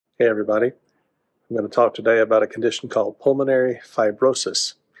Hey everybody, I'm going to talk today about a condition called pulmonary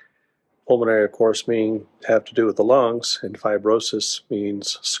fibrosis. Pulmonary, of course, have to do with the lungs, and fibrosis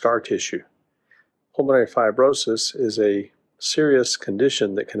means scar tissue. Pulmonary fibrosis is a serious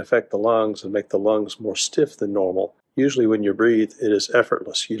condition that can affect the lungs and make the lungs more stiff than normal. Usually when you breathe, it is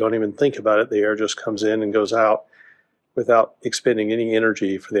effortless. You don't even think about it. The air just comes in and goes out without expending any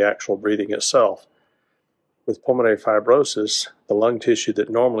energy for the actual breathing itself. With pulmonary fibrosis, the lung tissue that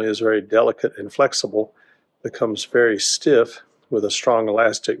normally is very delicate and flexible becomes very stiff with a strong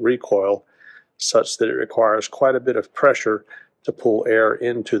elastic recoil, such that it requires quite a bit of pressure to pull air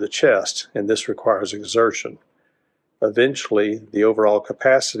into the chest, and this requires exertion. Eventually, the overall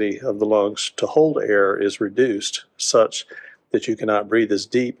capacity of the lungs to hold air is reduced, such that you cannot breathe as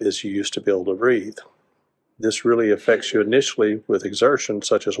deep as you used to be able to breathe. This really affects you initially with exertion,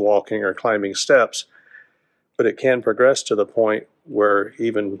 such as walking or climbing steps, but it can progress to the point where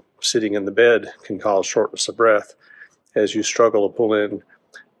even sitting in the bed can cause shortness of breath as you struggle to pull in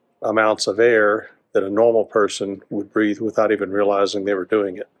amounts of air that a normal person would breathe without even realizing they were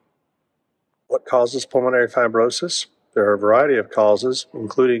doing it. What causes pulmonary fibrosis? There are a variety of causes,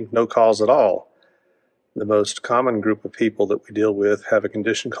 including no cause at all. The most common group of people that we deal with have a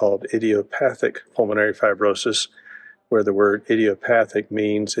condition called idiopathic pulmonary fibrosis, where the word idiopathic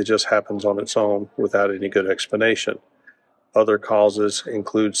means it just happens on its own without any good explanation. Other causes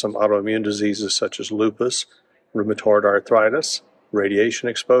include some autoimmune diseases such as lupus, rheumatoid arthritis, radiation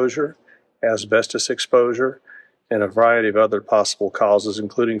exposure, asbestos exposure, and a variety of other possible causes,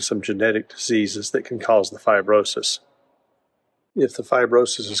 including some genetic diseases that can cause the fibrosis. If the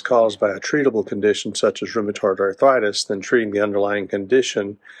fibrosis is caused by a treatable condition such as rheumatoid arthritis, then treating the underlying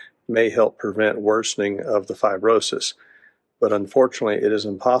condition may help prevent worsening of the fibrosis. But unfortunately, it is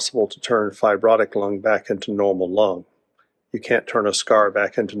impossible to turn fibrotic lung back into normal lung. You can't turn a scar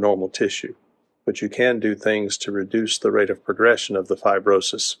back into normal tissue, but you can do things to reduce the rate of progression of the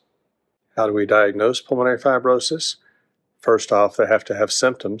fibrosis. How do we diagnose pulmonary fibrosis? First off, they have to have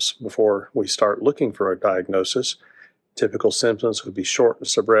symptoms before we start looking for a diagnosis. Typical symptoms would be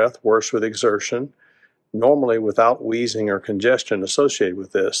shortness of breath, worse with exertion, normally without wheezing or congestion associated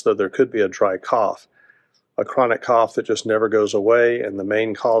with this, though there could be a dry cough. A chronic cough that just never goes away and the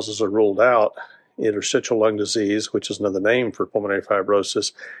main causes are ruled out, interstitial lung disease, which is another name for pulmonary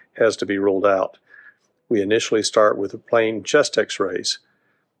fibrosis, has to be ruled out. We initially start with plain chest x-rays.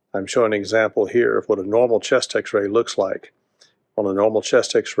 I'm showing an example here of what a normal chest x-ray looks like. On a normal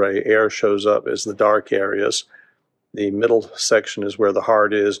chest x-ray, air shows up as the dark areas. The middle section is where the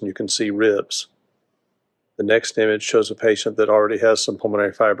heart is, and you can see ribs. The next image shows a patient that already has some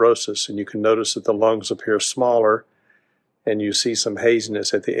pulmonary fibrosis, and you can notice that the lungs appear smaller, and you see some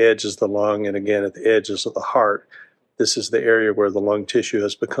haziness at the edges of the lung and again at the edges of the heart. This is the area where the lung tissue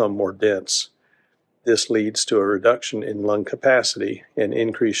has become more dense. This leads to a reduction in lung capacity and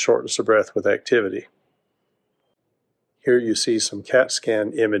increased shortness of breath with activity. Here you see some CAT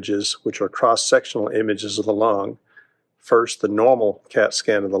scan images, which are cross-sectional images of the lung. First, the normal CAT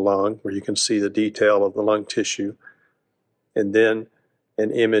scan of the lung, where you can see the detail of the lung tissue, and then an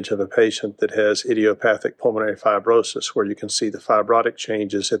image of a patient that has idiopathic pulmonary fibrosis, where you can see the fibrotic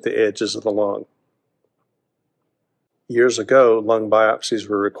changes at the edges of the lung. Years ago, lung biopsies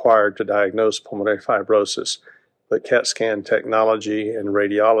were required to diagnose pulmonary fibrosis, but CAT scan technology and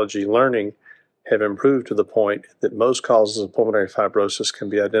radiology learning have improved to the point that most causes of pulmonary fibrosis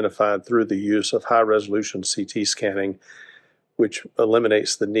can be identified through the use of high-resolution CT scanning, which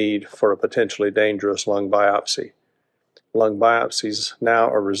eliminates the need for a potentially dangerous lung biopsy. Lung biopsies now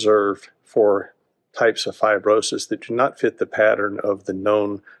are reserved for types of fibrosis that do not fit the pattern of the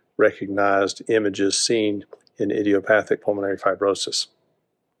known recognized images seen in idiopathic pulmonary fibrosis.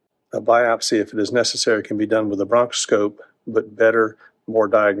 A biopsy, if it is necessary, can be done with a bronchoscope, but better, more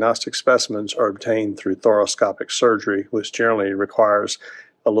diagnostic specimens are obtained through thoracoscopic surgery, which generally requires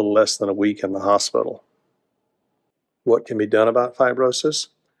a little less than a week in the hospital. What can be done about fibrosis?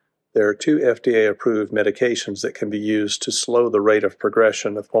 There are 2 FDA-approved medications that can be used to slow the rate of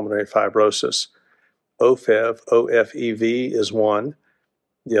progression of pulmonary fibrosis. OFEV is one.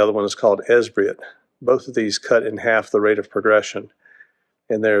 The other one is called Esbriet. Both of these cut in half the rate of progression,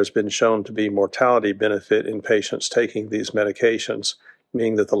 and there has been shown to be mortality benefit in patients taking these medications,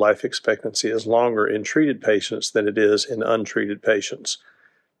 meaning that the life expectancy is longer in treated patients than it is in untreated patients.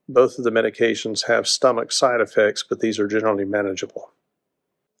 Both of the medications have stomach side effects, but these are generally manageable.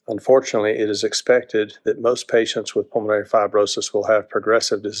 Unfortunately, it is expected that most patients with pulmonary fibrosis will have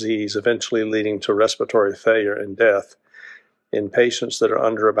progressive disease, eventually leading to respiratory failure and death. In patients that are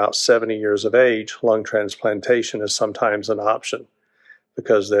under about 70 years of age, lung transplantation is sometimes an option.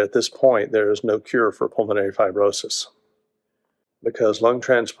 because at this point there is no cure for pulmonary fibrosis. Because lung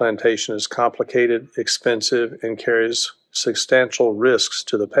transplantation is complicated, expensive, and carries substantial risks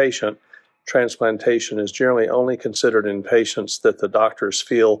to the patient, transplantation is generally only considered in patients that the doctors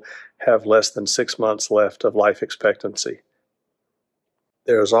feel have less than 6 months left of life expectancy.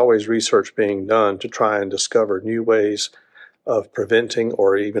 There is always research being done to try and discover new ways of preventing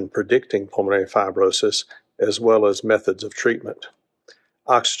or even predicting pulmonary fibrosis, as well as methods of treatment.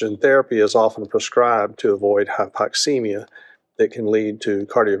 Oxygen therapy is often prescribed to avoid hypoxemia that can lead to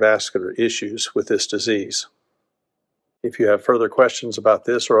cardiovascular issues with this disease. If you have further questions about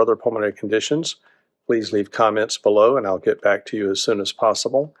this or other pulmonary conditions, please leave comments below and I'll get back to you as soon as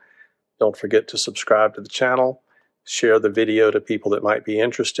possible. Don't forget to subscribe to the channel, share the video to people that might be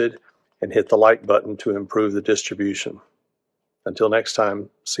interested, and hit the like button to improve the distribution. Until next time,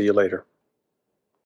 see you later.